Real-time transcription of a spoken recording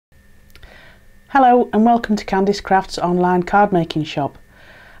Hello and welcome to CandiceCrfts online card making shop.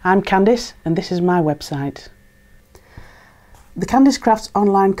 I'm Candice and this is my website. The CandiceCrfts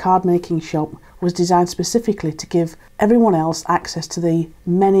online card making shop was designed specifically to give everyone else access to the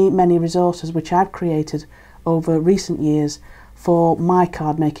many resources which I've created over recent years for my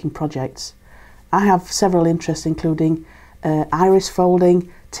card making projects. I have several interests including iris folding,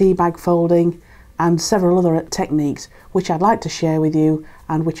 tea bag folding and several other techniques which I'd like to share with you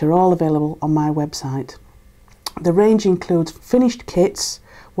and which are all available on my website. The range includes finished kits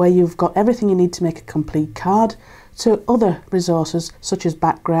where you've got everything you need to make a complete card, to other resources such as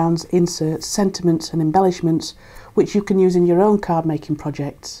backgrounds, inserts, sentiments and embellishments which you can use in your own card making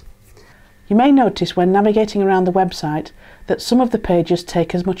projects. You may notice when navigating around the website that some of the pages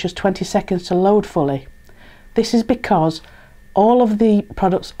take as much as 20 seconds to load fully. This is because all of the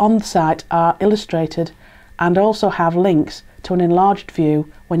products on the site are illustrated and also have links to an enlarged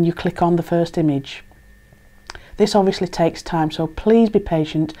view when you click on the first image. This obviously takes time, so please be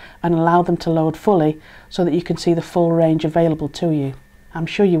patient and allow them to load fully so that you can see the full range available to you. I'm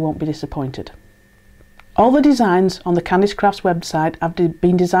sure you won't be disappointed. All the designs on the CandiceCrfts website have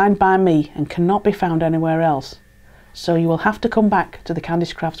been designed by me and cannot be found anywhere else, so you will have to come back to the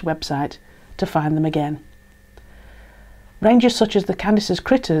CandiceCrfts website to find them again. Ranges such as the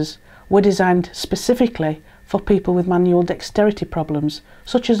CandiceCrfts were designed specifically for people with manual dexterity problems,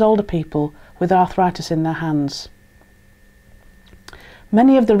 such as older people with arthritis in their hands.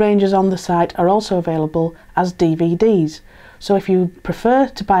 Many of the ranges on the site are also available as DVDs, so if you prefer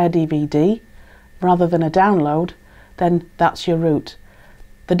to buy a DVD rather than a download, then that's your route.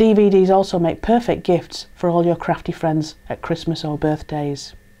 The DVDs also make perfect gifts for all your crafty friends at Christmas or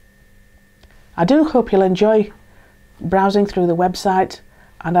birthdays. I do hope you'll enjoy browsing through the website,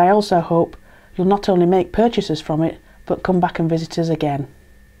 and I also hope you'll not only make purchases from it but come back and visit us again.